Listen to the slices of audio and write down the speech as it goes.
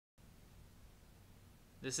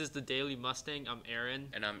This is the Daily Mustang. I'm Aaron.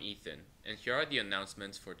 And I'm Ethan, and here are the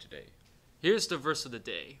announcements for today. Here's the verse of the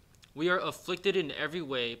day. We are afflicted in every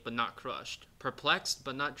way, but not crushed, perplexed,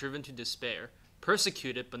 but not driven to despair,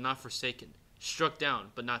 persecuted, but not forsaken, struck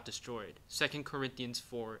down, but not destroyed. 2 Corinthians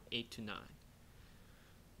 4, 8-9.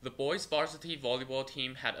 The boys' varsity volleyball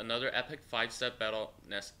team had another epic 5-set battle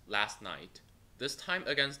last night, this time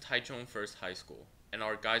against Taichung First High School, and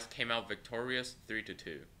our guys came out victorious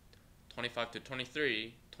 3-2.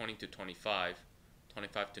 25-23, 20-25,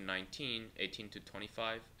 25-19,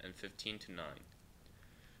 18-25, and 15-9.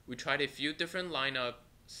 We tried a few different lineups,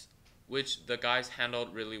 which the guys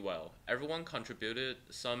handled really well. Everyone contributed,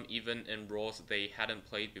 some even in roles they hadn't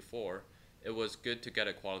played before. It was good to get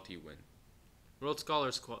a quality win. World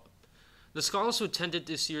Scholars Club. The scholars who attended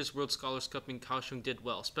this year's World Scholars Cup in Kaohsiung did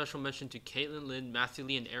well. Special mention to Caitlin Lin, Matthew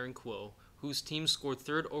Lee, and Aaron Kuo, whose team scored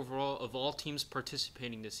third overall of all teams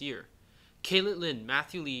participating this year. Caitlin Lin,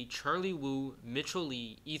 Matthew Lee, Charlie Wu, Mitchell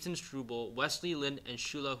Lee, Ethan Struble, Wesley Lin, and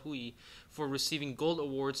Shula Hui for receiving gold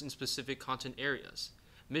awards in specific content areas.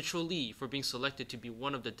 Mitchell Lee for being selected to be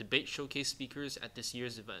one of the debate showcase speakers at this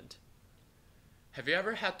year's event. Have you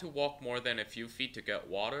ever had to walk more than a few feet to get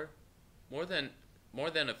water? More than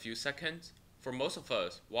a few seconds? For most of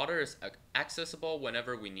us, water is accessible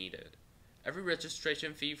whenever we need it. Every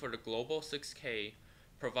registration fee for the Global 6K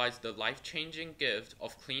provides the life-changing gift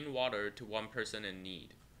of clean water to one person in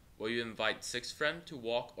need. Will you invite 6 friends to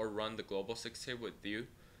walk or run the Global 6K with you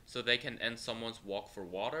so they can end someone's walk for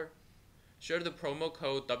water? Share the promo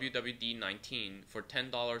code WWD19 for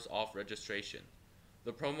 $10 off registration.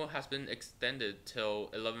 The promo has been extended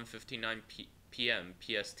till 11:59 p.m.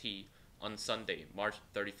 PST on Sunday, March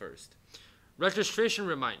 31st. Registration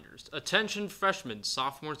reminders. Attention freshmen,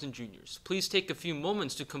 sophomores, and juniors. Please take a few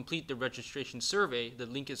moments to complete the registration survey. The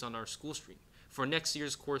link is on our school stream for next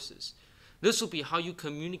year's courses. This will be how you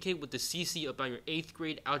communicate with the CC about your 8th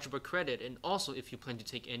grade algebra credit, and also if you plan to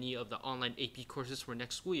take any of the online AP courses for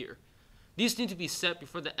next school year. These need to be set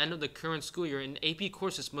before the end of the current school year, and AP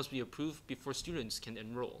courses must be approved before students can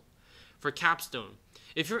enroll. For Capstone.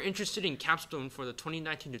 If you're interested in Capstone for the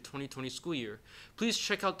 2019 to 2020 school year, please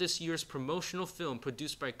check out this year's promotional film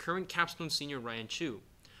produced by current Capstone senior Ryan Chu.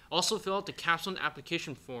 Also fill out the Capstone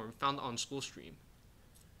application form found on Schoolstream.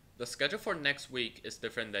 The schedule for next week is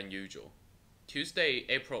different than usual. Tuesday,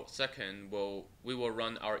 April 2nd, we will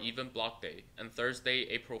run our even block day, and Thursday,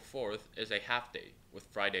 April 4th is a half day with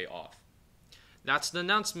Friday off. That's the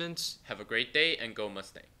announcements. Have a great day and go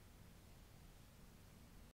Mustang.